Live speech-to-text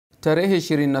Tarehe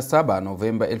 27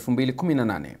 Novemba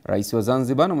 2018, Rais wa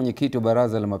Zanzibar na mwenyekiti wa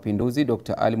Baraza la Mapinduzi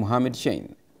Dk.Shein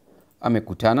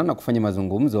amekutana na kufanya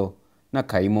mazungumzo na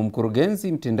kaimu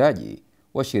mkurugenzi mtendaji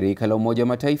wa shirika la Umoja wa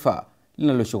Mataifa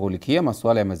linaloshughulikia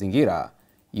masuala ya mazingira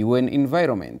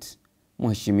Un.Enviroment,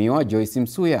 Mheshimiwa Joyce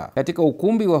Msuya katika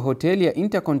ukumbi wa hoteli ya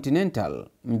Intercontinental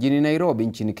mjini Nairobi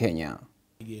nchini Kenya.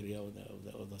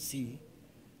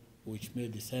 Which made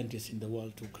the scientists in the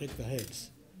world to crack their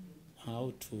heads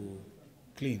how to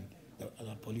clean the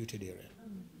polluted area.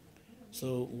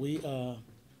 So we are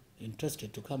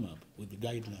interested to come up with the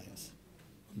guidelines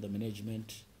on the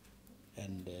management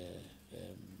and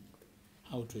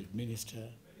how to administer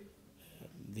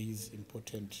these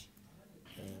important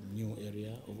new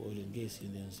area of oil and gas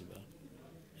in Zanzibar.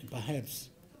 And perhaps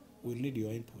we'll need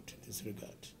your input in this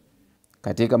regard.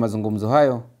 Katika mazungumzo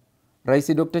hayo, Rais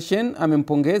Dk.Shein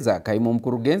amempongeza kaimu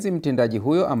mkurugenzi mtendaji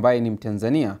huyo ambaye ni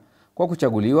Mtanzania kwa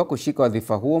kuchaguliwa kushika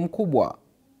wadhifa huo mkubwa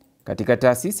katika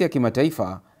taasisi ya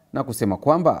kimataifa na kusema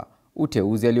kwamba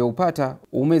uteuzi alioupata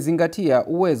umezingatia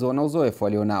uwezo na uzoefu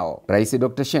alionao. Rais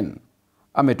Dk.Shein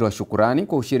ametoa shukurani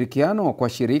kwa ushirikiano kwa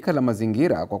shirika la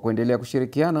mazingira kwa kuendelea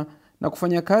kushirikiana na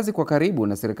kufanya kazi kwa karibu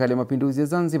na Serikali ya Mapinduzi ya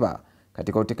Zanzibar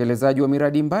katika utekelezaji wa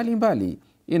miradi mbalimbali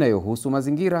inayohusu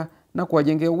mazingira na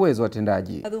kuwajengea uwezo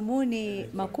watendaji. Madhumuni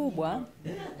makubwa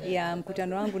ya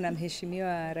mkutano wangu na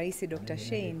Mheshimiwa Rais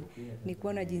Dk.Shein ni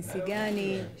kuona jinsi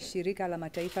gani shirika la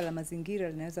mataifa la mazingira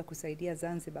linaweza kusaidia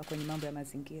Zanzibar kwenye mambo ya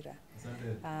mazingira.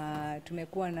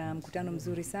 Tumekuwa na mkutano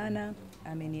mzuri sana,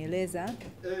 amenieleza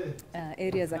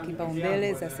area za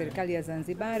kipaumbele za serikali ya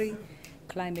Zanzibari,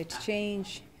 climate change,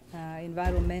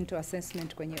 environmental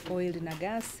assessment kwenye oil na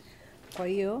gas. Kwa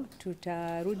hiyo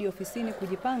tutarudi ofisini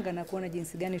kujipanga na kuona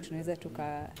jinsi gani tunaweza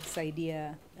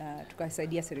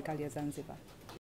tukasaidia serikali ya Zanzibar.